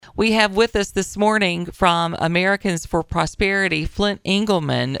We have with us this morning from Americans for Prosperity, Flint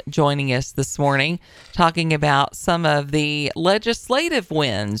Engelman joining us this morning, talking about some of the legislative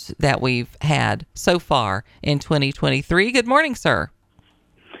wins that we've had so far in 2023. Good morning, sir.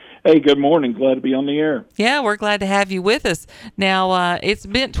 Hey, good morning. Glad to be on the air. Yeah, we're glad to have you with us. Now,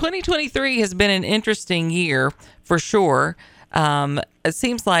 2023 has been an interesting year for sure. It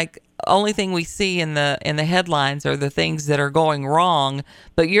seems like only thing we see in the headlines are the things that are going wrong,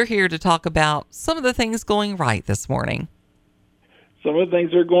 but you're here to talk about some of the things going right this morning. Some of the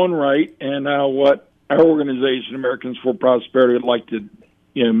things are going right, and what our organization, Americans for Prosperity, would like to,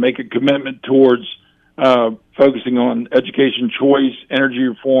 make a commitment towards focusing on education choice, energy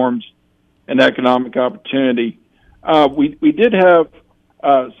reforms, and economic opportunity. We did have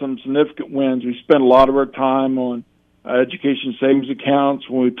some significant wins. We spent a lot of our time on education savings accounts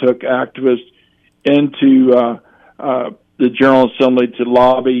when we took activists into the General Assembly to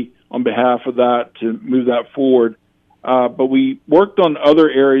lobby on behalf of that to move that forward. But we worked on other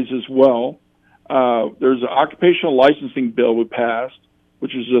areas as well. There's an occupational licensing bill we passed,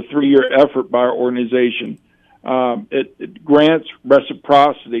 which is a 3-year effort by our organization. It grants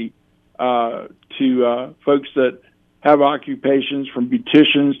reciprocity to folks that have occupations from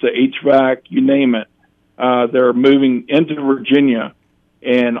beauticians to HVAC, you name it. They're moving into Virginia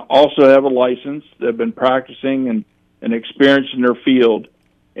and also have a license. They've been practicing and experienced in their field.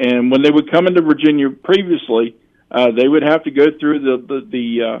 And when they would come into Virginia previously, they would have to go through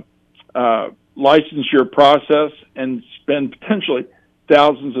the licensure process and spend potentially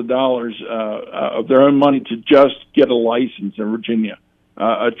thousands of dollars of their own money to just get a license in Virginia,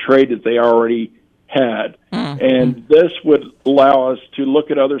 a trade that they already had. Mm-hmm. And this would allow us to look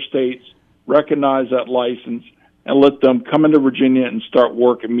at other states, recognize that license, and let them come into Virginia and start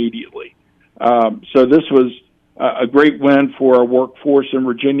work immediately. So this was a great win for our workforce in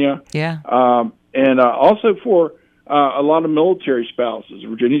Virginia. Yeah. And also for a lot of military spouses.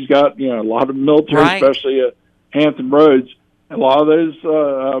 Virginia's got, a lot of military, right, especially at Hampton Roads. A lot of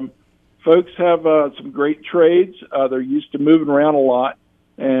those folks have some great trades. They're used to moving around a lot,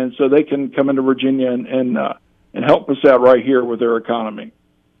 and so they can come into Virginia and help us out right here with their economy.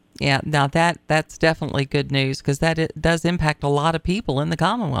 Yeah, now that's definitely good news because it does impact a lot of people in the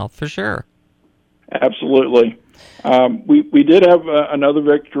Commonwealth for sure. Absolutely. We did have another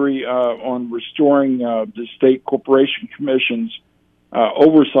victory on restoring the state corporation commission's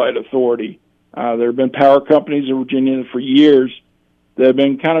oversight authority. There have been power companies in Virginia for years that have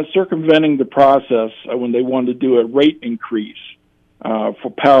been kind of circumventing the process when they wanted to do a rate increase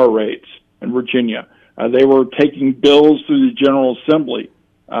for power rates in Virginia. They were taking bills through the General Assembly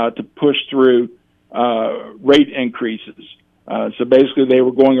to push through rate increases. So basically they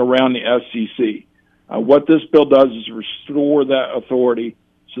were going around the FCC. What this bill does is restore that authority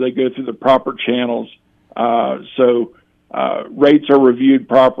so they go through the proper channels. So rates are reviewed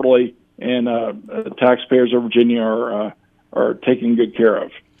properly, and the taxpayers of Virginia are taken good care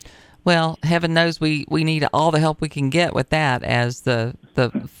of. Well, heaven knows we need all the help we can get with that as the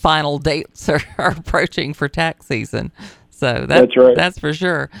final dates are approaching for tax season. So that's right. That's for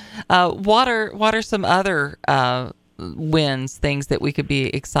sure. What are some other wins, things that we could be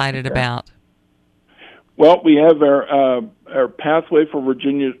excited about? Well, we have our Pathway for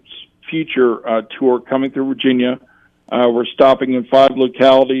Virginia's Future tour coming through Virginia. We're stopping in 5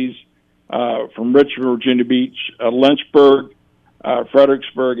 localities from Richmond, Virginia Beach, Lynchburg,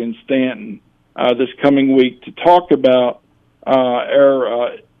 Fredericksburg, and Stanton this coming week to talk about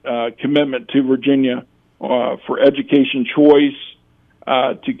our commitment to Virginia for education choice,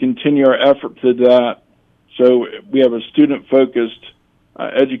 to continue our effort to that. So we have a student-focused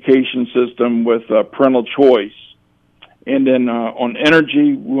education system with parental choice. And then on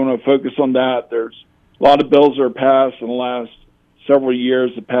energy, we want to focus on that. There's a lot of bills that are passed in the last several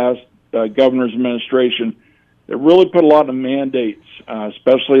years, the past governor's administration, that really put a lot of mandates,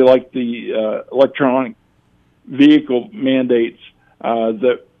 especially like the electronic vehicle mandates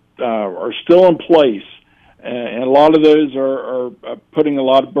that are still in place. And a lot of those are putting a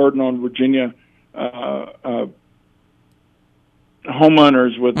lot of burden on Virginia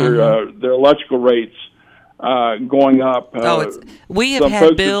homeowners with their electrical rates going up. We have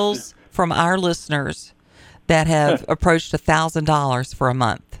had bills from our listeners that have approached $1,000 for a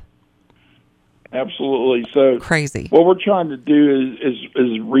month. Absolutely. So crazy. What we're trying to do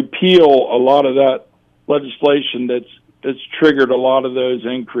is repeal a lot of that legislation that's triggered a lot of those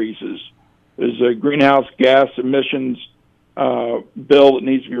increases. There's a greenhouse gas emissions bill that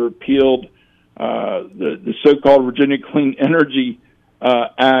needs to be repealed. The so-called Virginia Clean Energy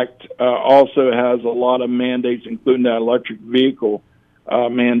Act also has a lot of mandates, including that electric vehicle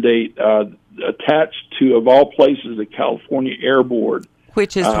mandate attached to, of all places, the California Air Board.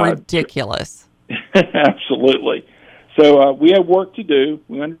 Which is ridiculous. Absolutely. So we have work to do.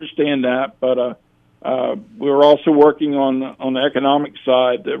 We understand that, but we're also working on the economic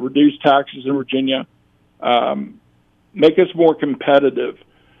side to reduce taxes in Virginia, make us more competitive.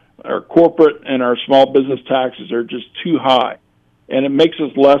 Our corporate and our small business taxes are just too high, and it makes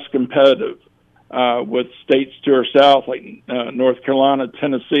us less competitive with states to our south, like North Carolina,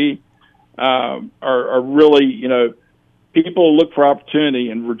 Tennessee, are really, people look for opportunity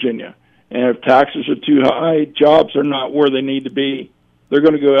in Virginia. And if taxes are too high, jobs are not where they need to be, they're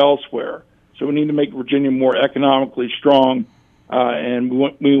going to go elsewhere. So we need to make Virginia more economically strong, and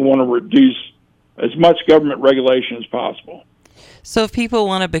we want to reduce as much government regulation as possible. So if people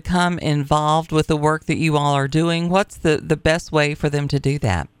want to become involved with the work that you all are doing, what's the best way for them to do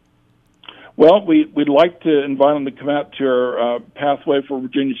that? Well, we'd like to invite them to come out to our Pathway for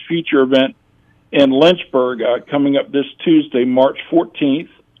Virginia's Future event in Lynchburg coming up this Tuesday, March 14th.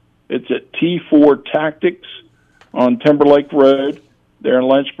 It's at T4 Tactics on Timberlake Road there in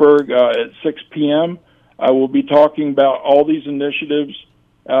Lynchburg at 6 p.m. We'll be talking about all these initiatives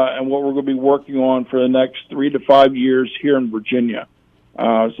and what we're going to be working on for the next 3 to 5 years here in Virginia.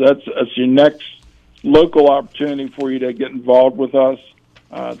 So that's your next local opportunity for you to get involved with us.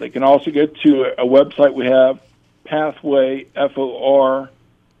 They can also go to a website we have, Pathway, FORVA.com,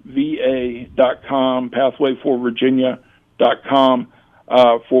 pathwayforvirginia.com,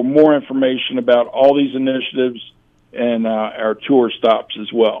 for more information about all these initiatives and our tour stops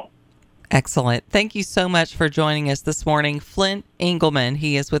as well. Excellent. Thank you so much for joining us this morning. Flint Engelman,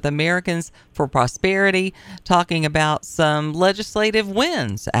 he is with Americans for Prosperity, talking about some legislative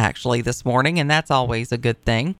wins, actually, this morning, and that's always a good thing.